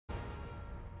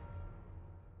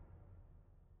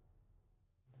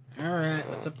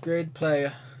Let's upgrade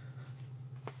player.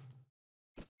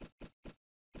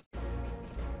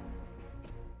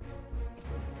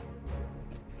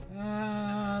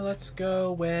 Let's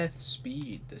go with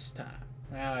speed this time.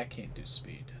 No, I can't do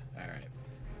speed. Alright.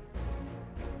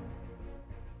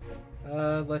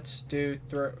 Let's do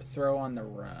throw on the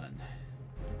run.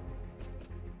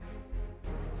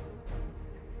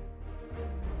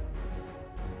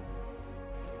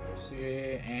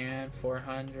 See, and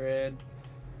 400.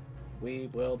 We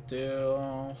will do,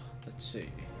 let's see.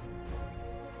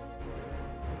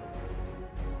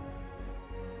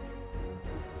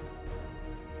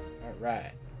 All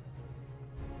right.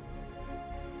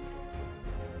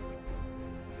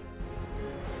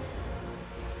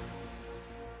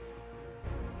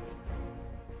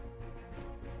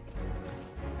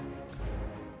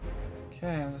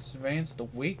 Okay, let's advance to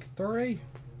week 3.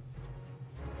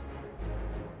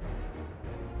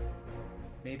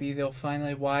 Maybe they'll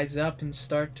finally wise up and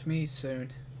start to me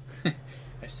soon.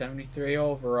 A 73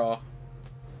 overall.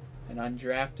 An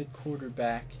undrafted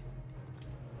quarterback.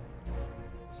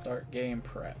 Start game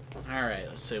prep. Alright,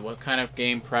 let's see what kind of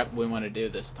game prep we want to do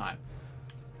this time.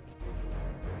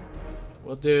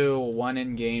 We'll do one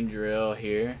in-game drill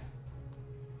here.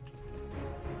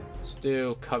 Let's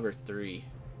do cover 3.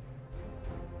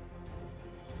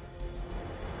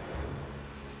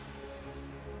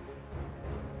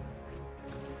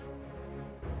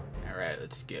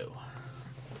 Let's go.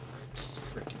 Let's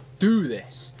freaking do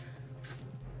this.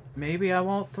 Maybe I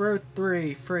won't throw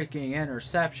 3 freaking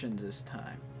interceptions this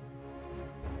time.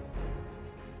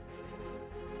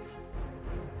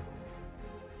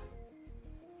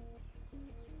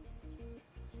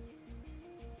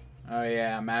 Oh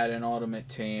yeah, Madden Ultimate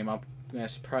Team. I'm gonna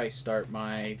probably start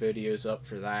my videos up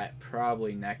for that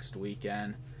probably next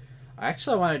weekend. I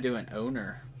actually want to do an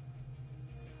owner.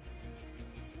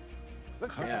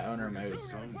 Yeah, owner mode.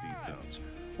 Zone defense,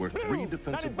 where 3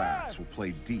 defensive backs will play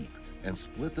deep and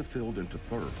split the field into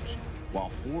thirds,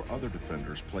 while 4 other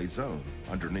defenders play zone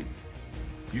underneath.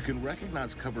 You can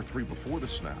recognize cover 3 before the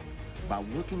snap by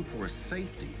looking for a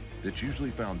safety that's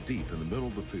usually found deep in the middle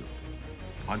of the field.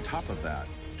 On top of that,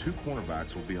 2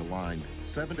 cornerbacks will be aligned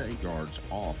 7 to 8 yards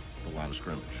off the line of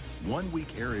scrimmage. One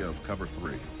weak area of cover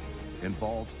 3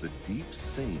 involves the deep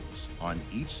seams on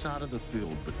each side of the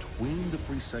field between the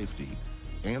free safety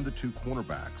and the 2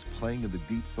 cornerbacks playing in the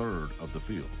deep third of the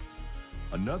field.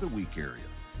 Another weak area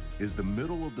is the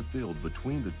middle of the field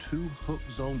between the 2 hook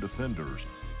zone defenders,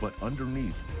 but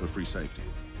underneath the free safety.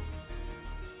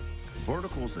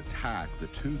 Verticals attack the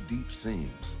 2 deep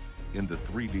seams in the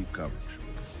 3 deep coverage.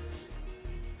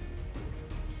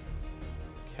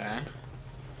 Okay.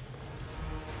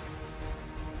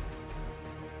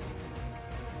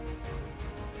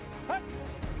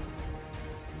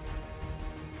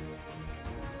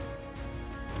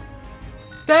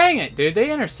 Dang it, dude.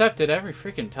 They intercepted every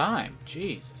freaking time.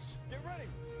 Jesus. Get ready.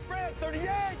 Red 38.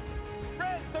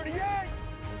 Red 38.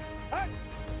 Hey.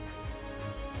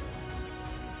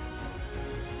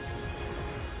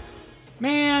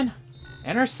 Man.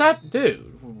 Intercept?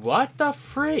 Dude. What the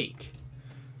freak?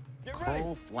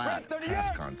 Curl flat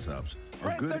pass concepts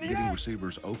are good at getting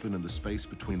receivers open in the space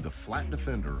between the flat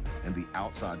defender and the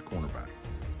outside cornerback.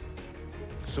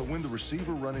 So when the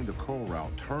receiver running the curl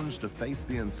route turns to face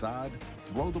the inside,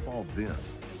 throw the ball then.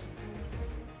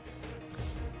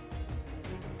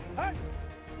 Hey.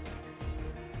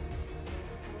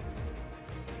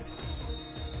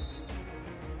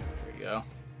 There we go.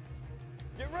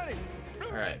 Get ready.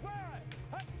 All right.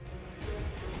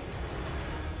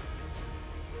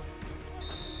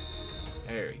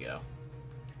 There we go.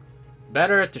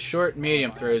 Better at the short and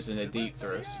medium throws than the deep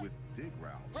throws. With dig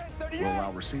routes will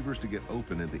allow receivers to get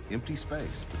open in the empty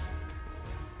space.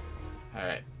 All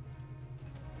right.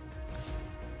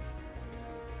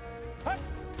 Hey.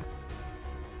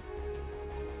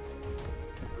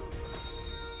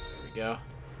 There we go.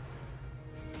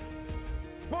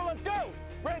 Come on, let's go.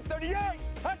 Red 38.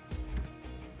 Hey.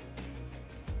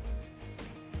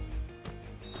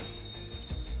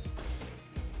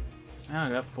 I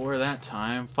got 4 that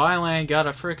time. Finally got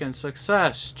a freaking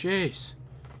success. Jeez.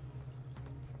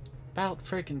 About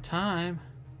freaking time.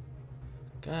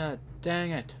 God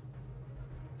dang it.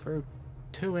 Threw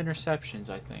 2 interceptions,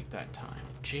 I think, that time.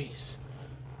 Jeez.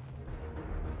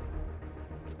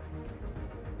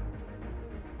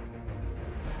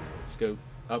 Let's go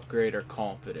upgrade our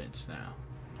confidence now.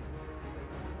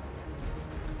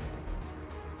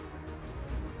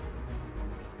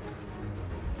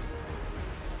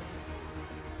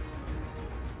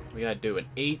 We gotta do an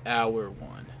 8-hour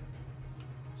one.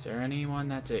 Is there anyone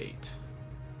that's 8?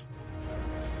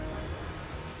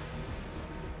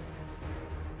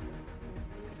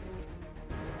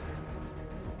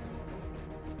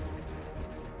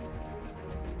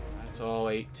 all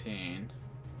 18.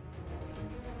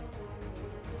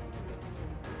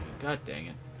 God dang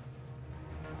it.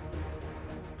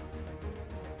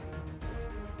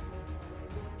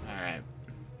 Alright.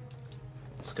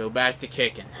 Let's go back to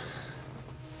kicking.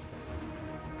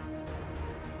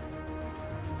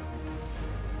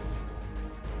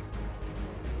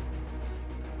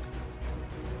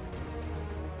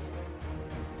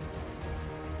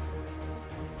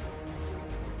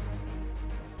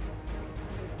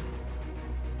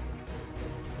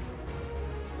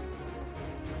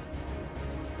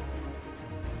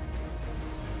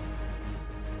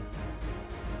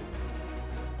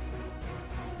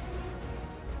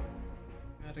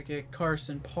 Gotta get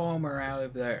Carson Palmer out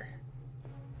of there.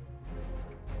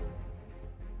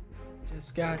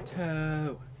 Just got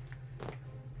to.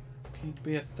 Can't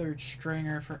be a third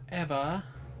stringer forever.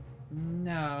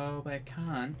 No, but I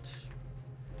can't.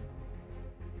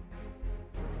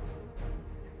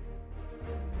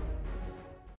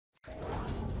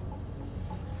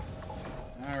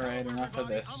 Alright, enough of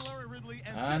this.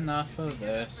 Enough of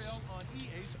this.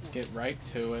 Let's get right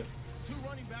to it. Two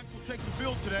running backs will take the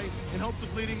field today in hopes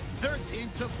of leading their team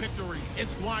to victory.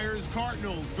 It's Squires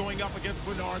Cardinals going up against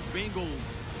Bernard's Bengals.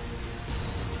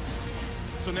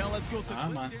 So now let's go to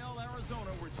Glendale, Arizona,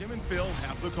 where Jim and Phil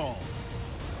have the call.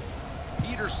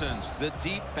 Peterson's the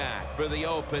deep back for the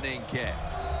opening kick.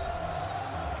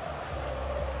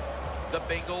 The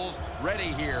Bengals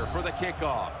ready here for the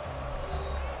kickoff.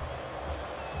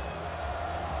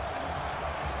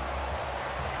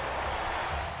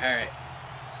 All right.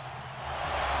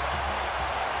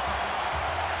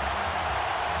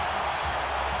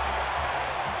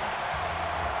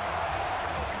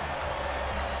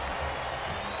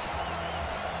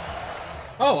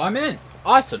 Oh, I'm in.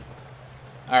 Awesome.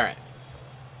 All right.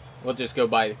 We'll just go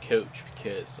by the coach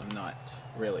because I'm not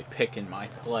really picking my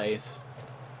plays.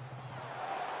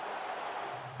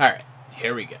 All right.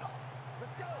 Here we go.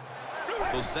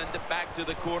 We'll send it back to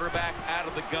the quarterback out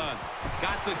of the gun.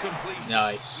 Got the completion.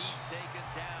 Nice. He's taken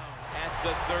down at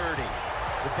the 30.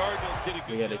 The Cardinals did a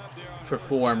good We got to job there on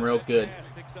perform real good.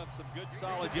 Picks up some good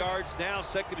solid yards. Now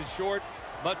second and short.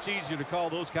 Much easier to call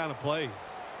those kind of plays.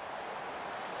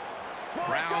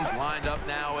 Brown's lined up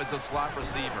now as a slot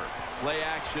receiver. Play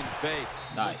action fake.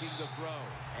 Nice. Looking to throw,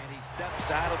 and he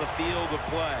steps out of the field to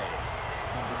play.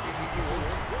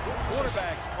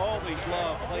 Quarterbacks always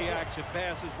love play action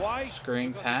passes. Why?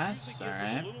 Screen pass. All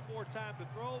right. A little more time to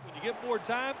throw. When you get more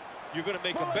time, you're going to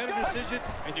make a better decision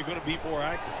and you're going to be more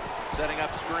accurate. Setting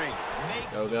up screen.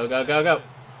 Go, go, go, go, go.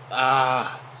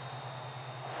 Ah.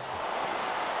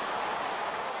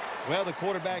 Well, the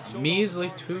quarterback showed Measly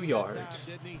off 2 that yards. time,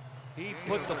 didn't he? He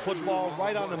put the football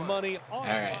right on the money, on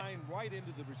the right. line, right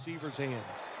into the receiver's hands.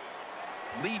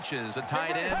 Leach is a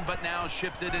tight end, but now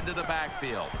shifted into the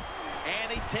backfield.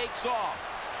 And he takes off.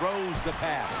 Throws the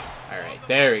pass. All right.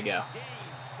 There we go.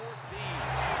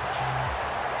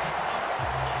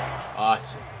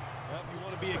 Awesome. Well, if you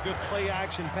want to be a good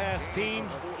play-action pass team,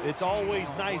 it's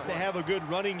always nice to have a good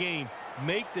running game.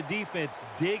 Make the defense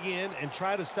dig in and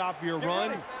try to stop your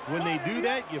run. When they do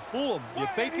that, you fool them. You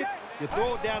fake it, you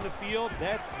throw it down the field.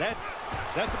 That's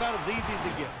about as easy as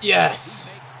it gets. Yes.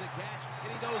 He makes the catch,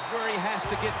 and he knows where he has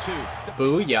to get to.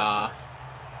 Booyah.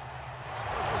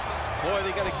 Boy,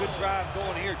 they got a good drive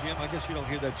going here, Jim. I guess you don't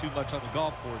hear that too much on the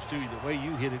golf course, too. Either way,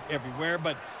 you hit it everywhere.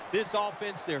 But this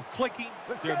offense, they're clicking.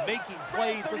 They're making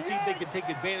plays. Let's see if they can take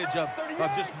advantage of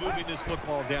just moving this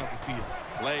football down the field.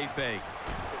 Play fake.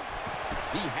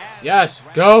 He has Yes.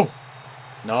 Go.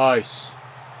 Nice.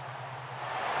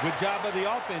 Good job by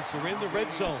the offense. They're in the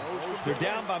red zone. They're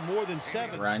down by more than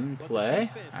 7. Run But the play.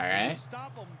 defense All can right.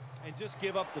 stop them and just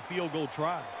give up the field goal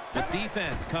try. the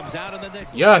defense comes out in the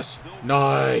nickel. Yes.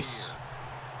 Nice.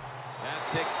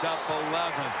 That picks up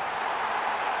 11.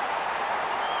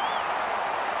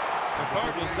 The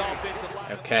Cardinals offensive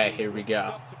line. Okay, here we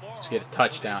go. Let's get a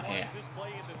touchdown here.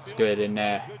 It's good in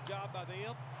there. Good job by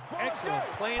them. Excellent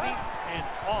planning and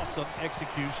awesome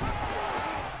execution.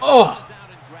 Oh.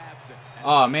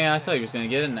 Oh, man. I thought he was going to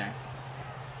get in there.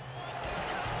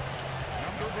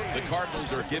 The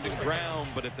Cardinals are giving ground,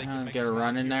 but if they can make Get a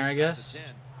run in there, I guess.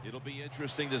 it'll be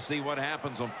interesting to see what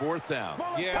happens on 4th down.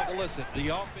 Yeah, but listen, the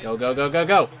offense. Go, go, go, go,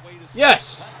 go.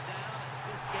 Yes.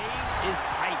 This game is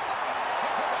tight.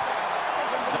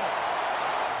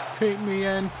 Keep me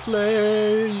in,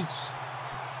 please.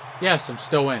 Yes, I'm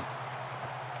still in.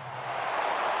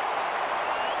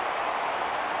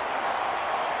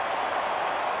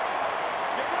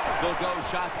 They'll go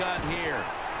shotgun here.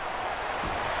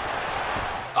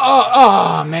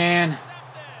 Oh, man.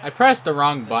 I pressed the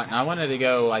wrong button. I wanted to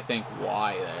go, I think,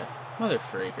 Y there. Mother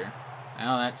freaker.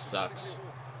 Oh, that sucks.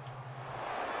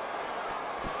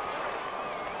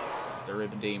 Have to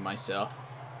redeem myself.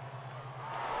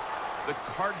 The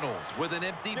Cardinals with an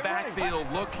empty backfield.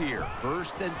 Look here.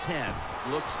 1st and 10.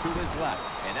 Looks to his left.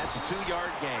 And that's a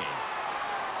 2-yard gain.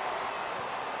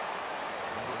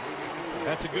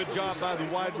 That's a good job by the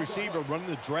wide receiver running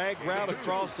the drag route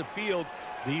across the field.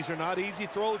 These are not easy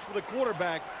throws for the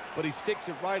quarterback, but he sticks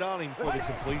it right on him for the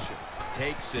completion.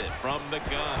 Takes it from the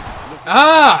gun.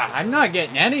 Ah! I'm not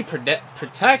getting any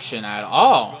protection at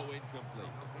all.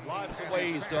 Lots of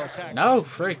ways to attack. No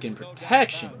freaking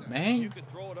protection, man.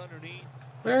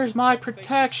 Where's my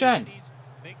protection?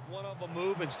 Make one of them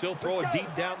move and still throw it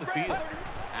deep down the field.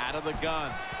 Out of the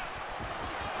gun.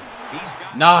 He's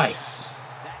got Nice. that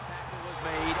tackle was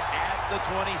made at the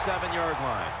 27-yard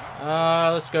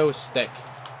line. Let's go with stick.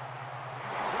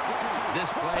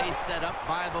 This play set up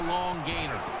by the long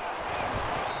gainer.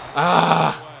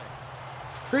 Ah!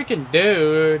 Freaking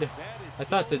dude. I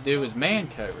thought the dude was man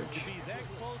coverage. To be that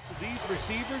close to these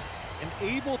receivers and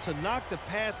able to knock the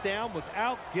pass down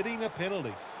without getting a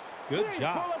penalty. Good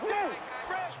job.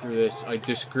 Screw this. I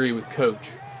disagree with coach.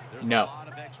 There's No. a lot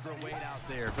of extra weight out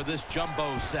there for this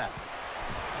jumbo set.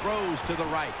 Throws to the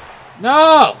right.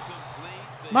 No!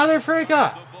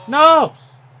 Motherfreaker! No!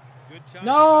 Good time.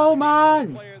 No,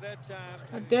 man! Player that time.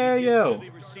 How dare you? The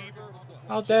receiver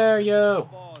How dare you?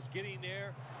 ball is getting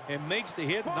there and makes the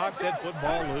hit and knocks that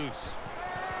football loose.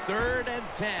 3rd and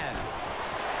 10.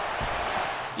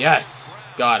 Yes.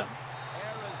 Got him.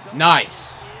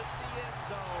 Nice.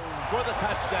 For the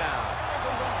touchdown.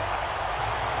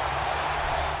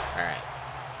 All right.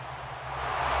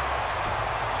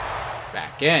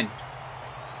 Back in.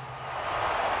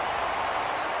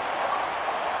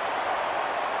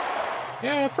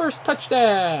 Yeah, first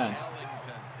touchdown.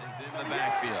 Ellington is in the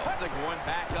backfield. They're going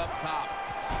back up top.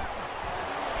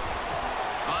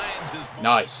 Finds his ball.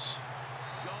 Nice.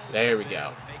 There we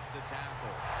go. Make the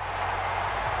tackle.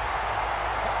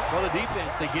 Well, the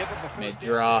defense, they give them a first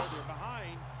Mid-draw. down. They're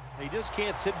behind. They just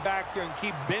can't sit back there and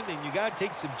keep bending. You got to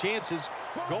take some chances.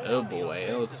 Go Oh on the boy,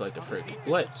 it looks like a offensive freaking line,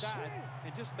 blitz.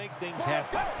 and just make things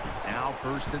happen. Now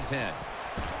 1st and 10.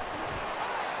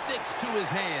 Sticks to his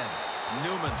hands.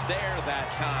 Newman's there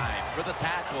that time for the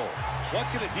tackle. What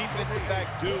can a defensive back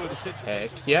do in a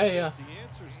situation? Heck yeah. The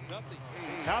answer is nothing.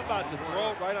 How about the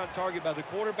throw right on target by the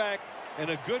quarterback and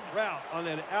a good route on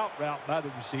that out route by the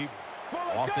receiver?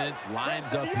 Offense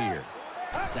lines up here.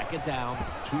 2nd down,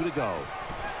 2 to go.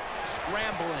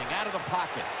 Scrambling out of the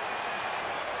pocket.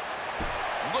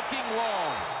 Looking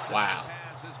long. Wow.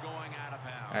 Pass is going out of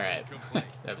bounds. All right.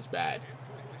 That was bad.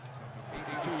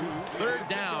 3rd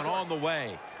down on the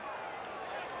way.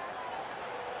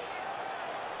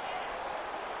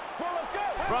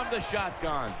 From the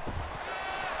shotgun.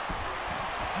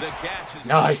 The catch is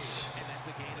Nice. and that's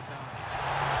a gain of 9.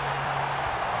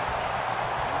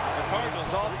 The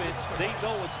Cardinals offense, they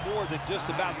know it's more than just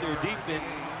about their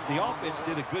defense. The offense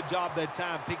did a good job that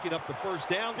time picking up the first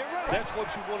down. That's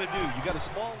what you want to do. You got a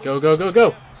small Go, go, go,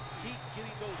 go. keep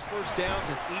getting those first downs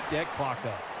and eat that clock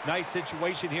up. Nice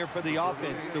situation here for the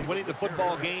offense. They're winning the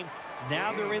football game.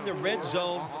 Now they're in the red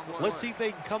zone. Let's see if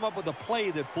they can come up with a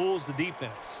play that fools the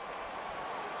defense.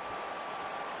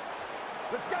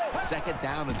 Let's go. 2nd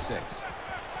down and 6.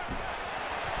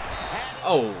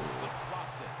 Oh.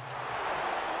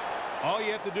 All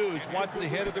you have to do is watch the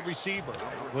head of the receiver.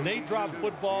 When they drop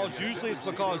footballs, usually it's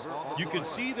because you can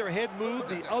see their head move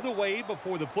the other way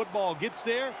before the football gets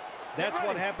there. That's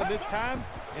what happened this time,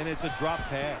 and it's a drop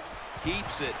pass.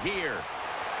 Keeps it here.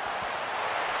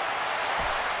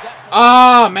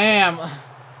 Oh, man.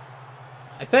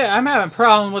 I think I'm having a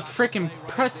problem with freaking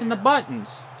pressing the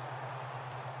buttons.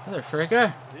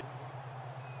 Motherfreaker.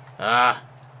 Ah.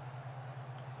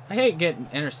 I hate getting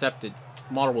intercepted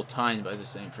multiple times by the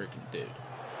same freaking dude.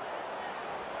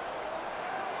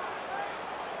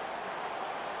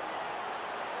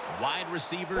 Wide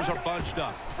receivers are bunched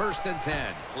up. 1st and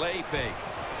 10. Play fake.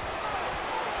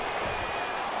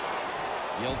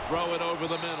 He'll throw it over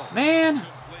the middle. Man.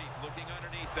 Complete, looking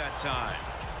underneath that time.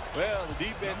 Well, the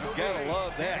defense has got to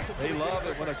love that. They love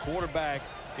it when a quarterback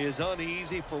is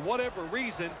uneasy for whatever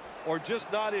reason or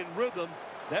just not in rhythm.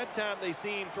 That time they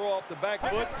see him throw off the back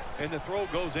foot, and the throw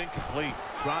goes incomplete.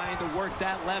 Trying to work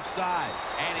that left side.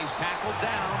 And he's tackled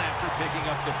down after picking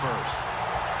up the first.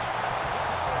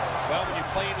 Well, when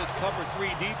you're playing this cover 3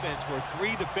 defense where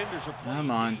 3 defenders are playing,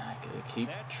 Come on. I gotta keep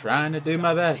trying to do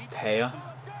my best, Hale.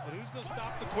 but who's going to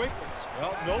stop the quick ones?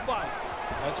 Well, nobody.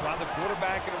 That's why the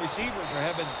quarterback and the receivers are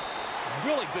having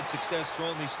really good success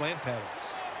throwing these slant patterns.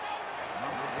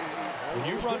 When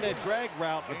you run that drag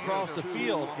route across the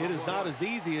field, it is not as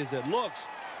easy as it looks.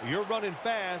 You're running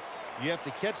fast. You have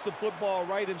to catch the football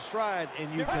right in stride,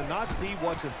 and you cannot see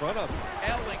what's in front of you.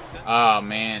 Ellington. Oh,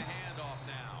 man.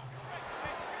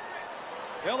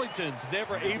 Ellington's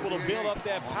never able to build up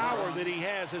that power that he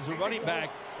has as a running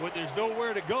back when there's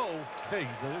nowhere to go. Hey,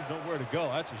 there's nowhere to go.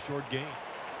 That's a short game.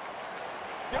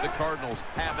 The Cardinals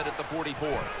have it at the 44.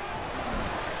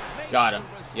 Got him.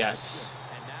 Yes.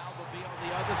 And now they'll be on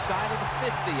the other side of the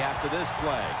 50 after this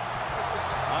play.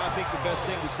 I think the best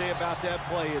thing to say about that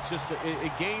play, it's just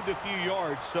it gained a few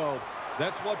yards, so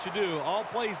that's what you do. All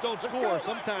plays don't score.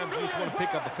 Sometimes you just want to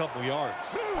pick up a couple yards.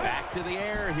 Back to the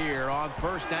air here on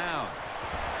first down.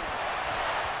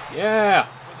 Yeah.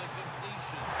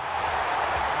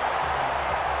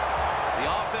 The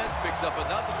offense picks up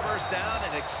another first down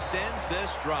and extends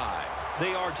this drive.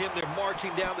 They are, Jim. They're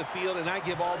marching down the field, and I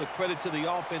give all the credit to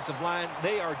the offensive line.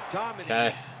 They are dominating.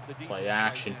 Okay. The defense Play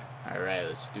action. right All right,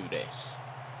 let's do this.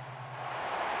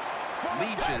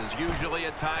 Leach is usually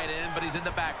a tight end, but he's in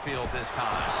the backfield this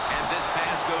time. And this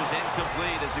pass goes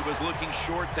incomplete as he was looking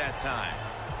short that time.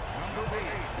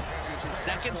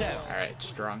 Second down. All right,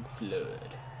 strong fluid.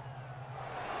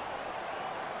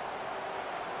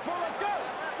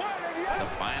 The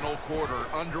final quarter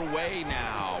underway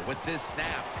now with this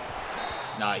snap.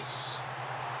 Nice.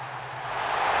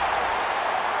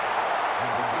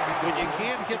 When you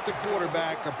can't hit the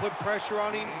quarterback or put pressure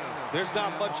on him, there's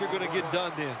not much you're going to get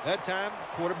done then. That time,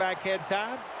 quarterback had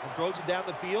time and throws it down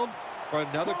the field for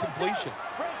another completion.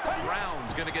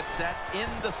 Brown's going to get set in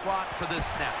the slot for this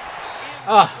snap.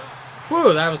 Ah,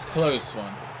 whew, that was a close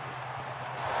one.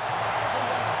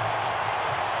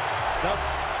 Nope.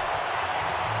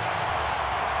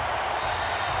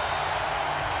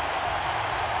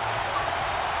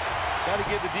 Got to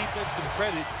give the defense some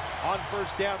credit on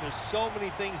first down. There's so many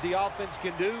things the offense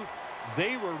can do.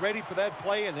 They were ready for that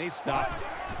play, and they stopped.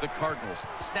 The Cardinals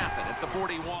snap it at the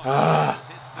 41.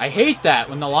 I hate that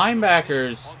when the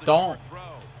linebackers don't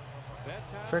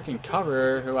freaking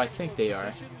cover who I think they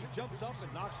are. Jumps up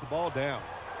and knocks the ball down.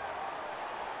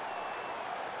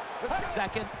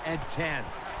 Second and 10.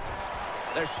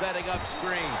 They're setting up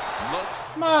screen. Looks.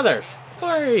 Mother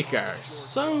freaker,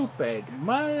 stupid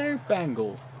mother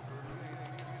Bengal.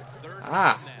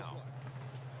 Ah.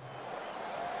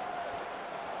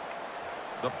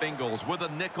 The Bengals with a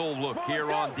nickel look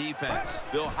here on defense.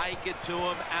 They'll hike it to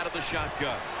him out of the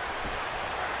shotgun.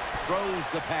 Throws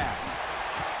the pass.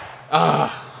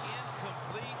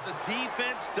 Incomplete. The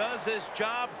defense does his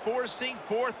job, forcing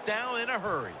fourth down in a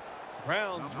hurry.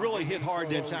 Browns really hit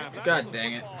hard that time. God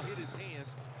dang it. Hit his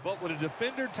hands, but when a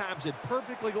defender times it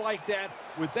perfectly like that,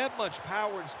 with that much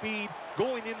power and speed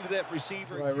going into that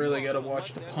receiver. Do I really got to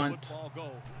watch the punt?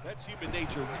 That's human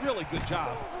nature. Really good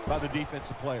job by the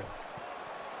defensive player.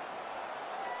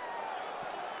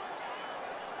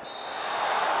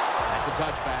 That's a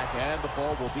touchback, and the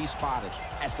ball will be spotted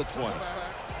at the 20.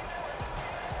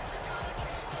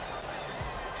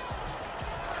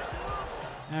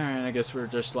 Alright, I guess we're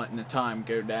just letting the time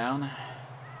go down.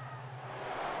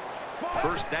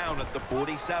 First down at the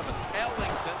 47.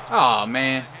 Ellington. Oh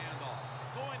man.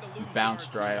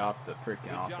 Bounced right off the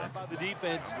freaking offense. By the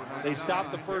defense. They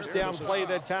stopped the first down play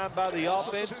that time by the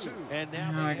offense. And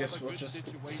now I guess we'll just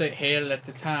sit here, let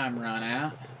the time run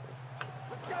out.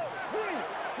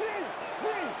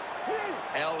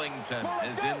 Ellington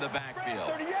is in the backfield.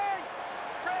 38.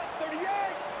 38.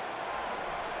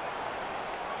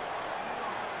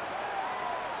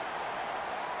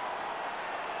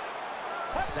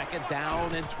 Second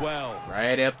down and 12.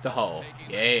 Right up the hole.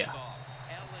 Yeah.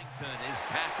 Ellington is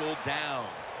tackled down.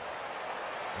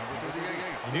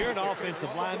 When you're an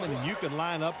offensive lineman and you can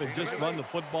line up and just run the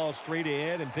football straight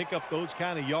ahead and pick up those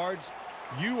kind of yards,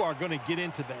 you are going to get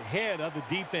into the head of the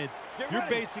defense. You're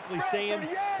basically saying,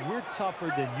 we're tougher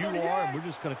than you are, and we're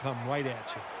just going to come right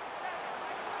at you.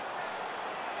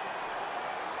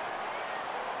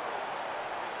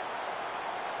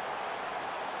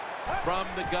 From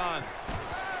the gun.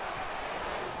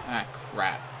 Ah,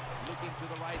 crap. Looking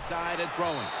to the right side and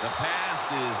throwing. The pass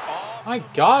is off. I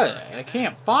got it. I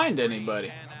can't find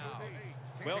anybody.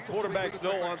 Well, quarterbacks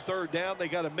know on third down they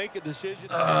got to make a decision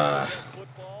on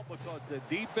football because the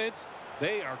defense,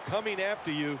 they are coming after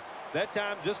you. That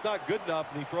time just not good enough,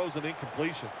 and he throws an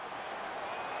incompletion.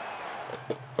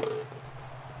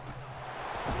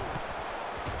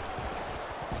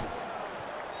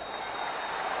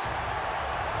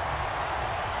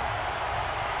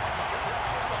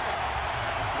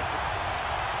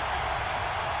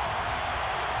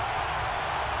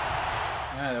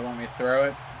 Yeah, they want me to throw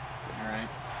it. All right.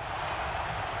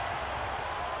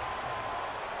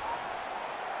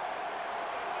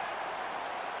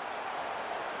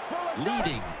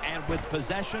 leading and with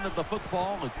possession of the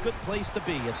football, a good place to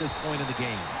be at this point in the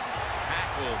game.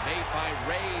 Tackle made by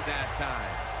Ray that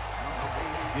time.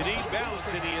 You need balance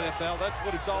in the NFL. That's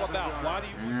what it's all about. Why do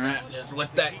you... All right, just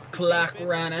let that clock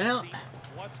run out.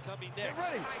 What's coming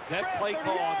next? That play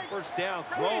call on first down.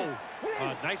 Throw.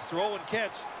 Nice throw and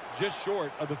catch. Just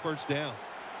short of the first down.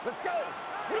 Let's go.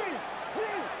 Free.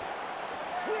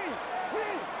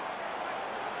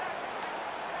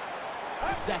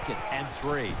 Second and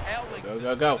 3.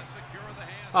 Go.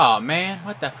 Oh, man.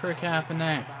 What the frick happened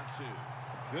there?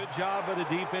 Good job by the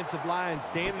defensive line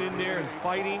standing in there and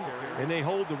fighting, and they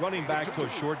hold the running back to a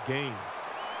short gain.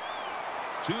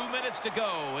 2 minutes to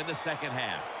go in the second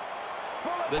half.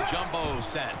 The jumbo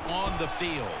set on the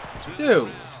field.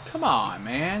 Dude, come on,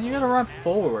 man. You got to run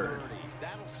forward.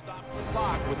 That'll stop the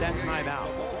clock with that timeout.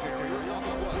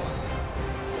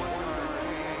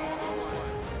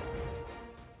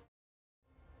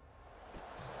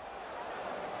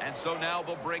 And so now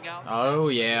they'll bring out... Oh,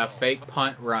 yeah. Fake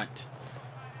punt runt.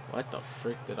 What the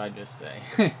frick did I just say?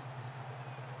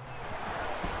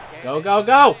 Go.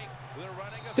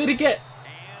 Did he get...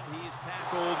 And he's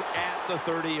tackled at the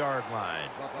 30-yard line.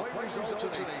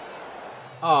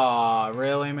 Aw,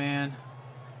 really, man?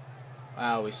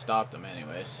 Wow, we stopped him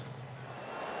anyways.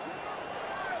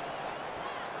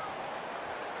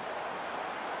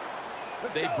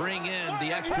 They bring in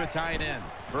the extra tight end.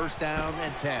 First down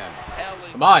and 10.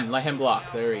 Come on, let him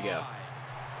block. There we go.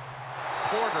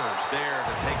 Porter's there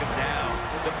to take him down.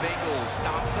 The Bengals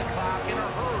stop the clock in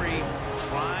a hurry,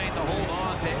 trying to hold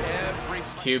on to every...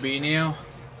 QB Neal.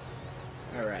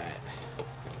 All right.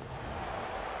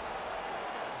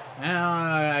 Now,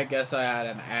 I guess I had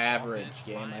an average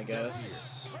game, I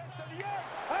guess.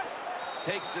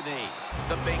 Takes the knee.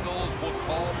 The Bengals will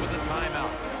call for the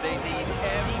timeout. They need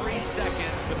every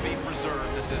second to be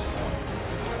preserved at this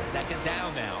point. Second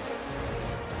down now.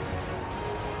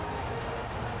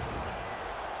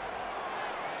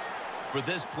 For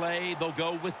this play, they'll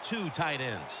go with 2 tight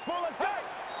ends.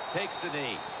 Takes the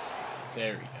knee.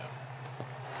 There we go.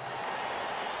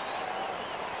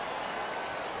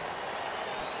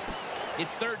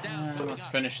 It's third down. Let's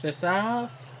finish this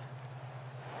off.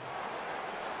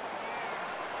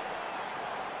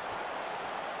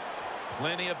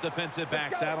 Plenty of defensive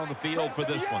backs out on the field for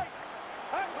this one.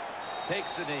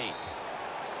 Takes the knee.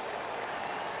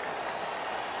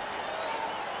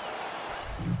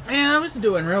 Man, I was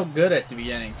doing real good at the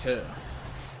beginning, too.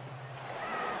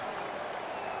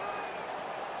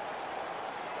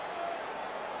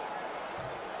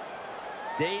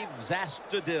 Dave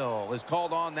Zastudil is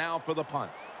called on now for the punt.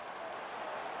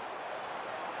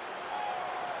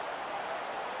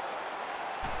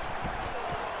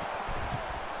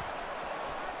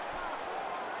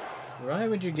 Why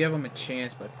would you give him a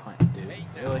chance by punting, dude?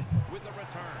 Really? With the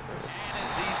return. And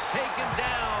as he's taken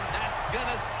down, that's going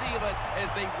to seal it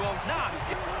as they will not.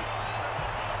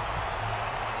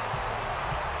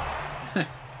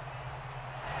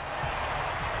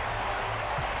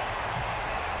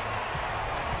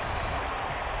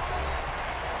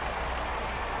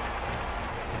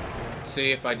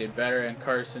 See if I did better in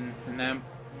Carson than them.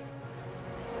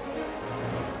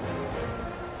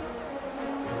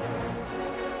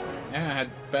 Yeah, I had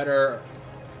better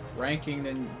ranking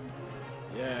than,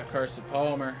 yeah, Carson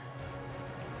Palmer.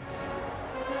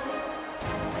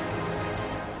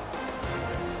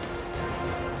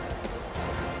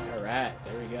 Alright,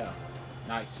 there we go.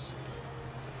 Nice.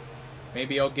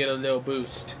 Maybe I'll get a little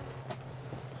boost.